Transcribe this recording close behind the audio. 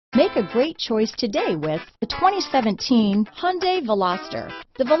Make a great choice today with the 2017 Hyundai Veloster.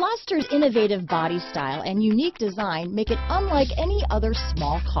 The Veloster's innovative body style and unique design make it unlike any other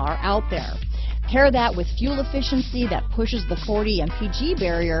small car out there. Pair that with fuel efficiency that pushes the 40 mpg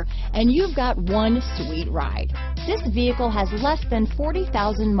barrier, and you've got one sweet ride. This vehicle has less than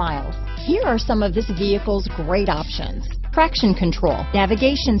 40,000 miles. Here are some of this vehicle's great options: traction control,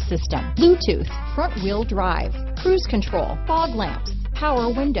 navigation system, Bluetooth, front-wheel drive, cruise control, fog lamps,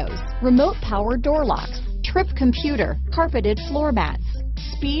 power windows, remote power door locks, trip computer, carpeted floor mats,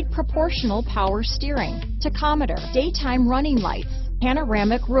 speed proportional power steering, tachometer, daytime running lights,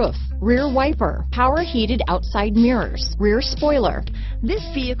 panoramic roof, rear wiper, power heated outside mirrors, rear spoiler. This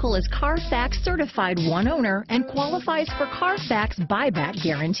vehicle is Carfax certified one owner and qualifies for Carfax buyback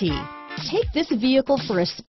guarantee. Take this vehicle for a